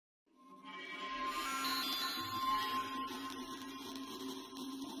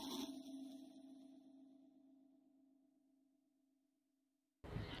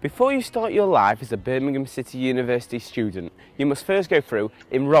Before you start your life as a Birmingham City University student, you must first go through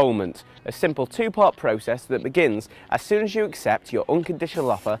Enrolment, a simple two-part process that begins as soon as you accept your unconditional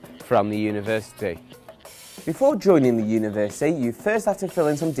offer from the university. Before joining the university, you first have to fill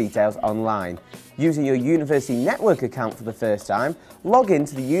in some details online. Using your university network account for the first time, log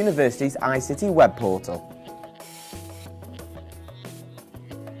into the university's iCity web portal.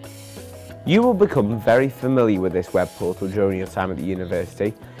 You will become very familiar with this web portal during your time at the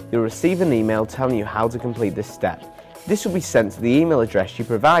university. You'll receive an email telling you how to complete this step. This will be sent to the email address you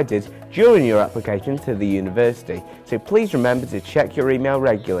provided during your application to the university, so please remember to check your email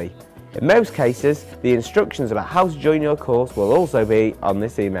regularly. In most cases, the instructions about how to join your course will also be on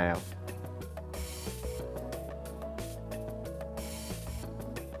this email.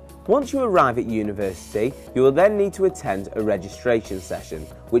 Once you arrive at university, you will then need to attend a registration session,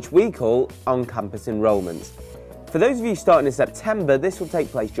 which we call on-campus enrolment. For those of you starting in September, this will take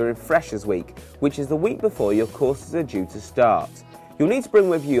place during Freshers Week, which is the week before your courses are due to start. You'll need to bring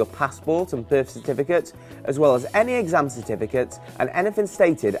with you your passport and birth certificate, as well as any exam certificates and anything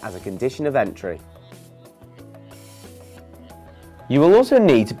stated as a condition of entry. You will also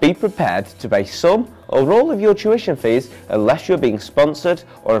need to be prepared to pay some or all of your tuition fees unless you're being sponsored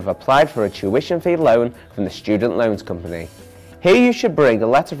or have applied for a tuition fee loan from the Student Loans Company. Here you should bring a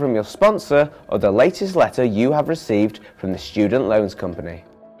letter from your sponsor or the latest letter you have received from the Student Loans Company.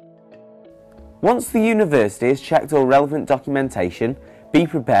 Once the university has checked all relevant documentation, be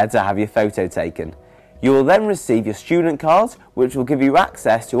prepared to have your photo taken. You will then receive your student card, which will give you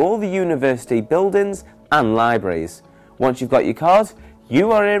access to all the university buildings and libraries. Once you've got your card,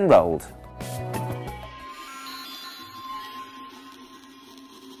 you are enrolled.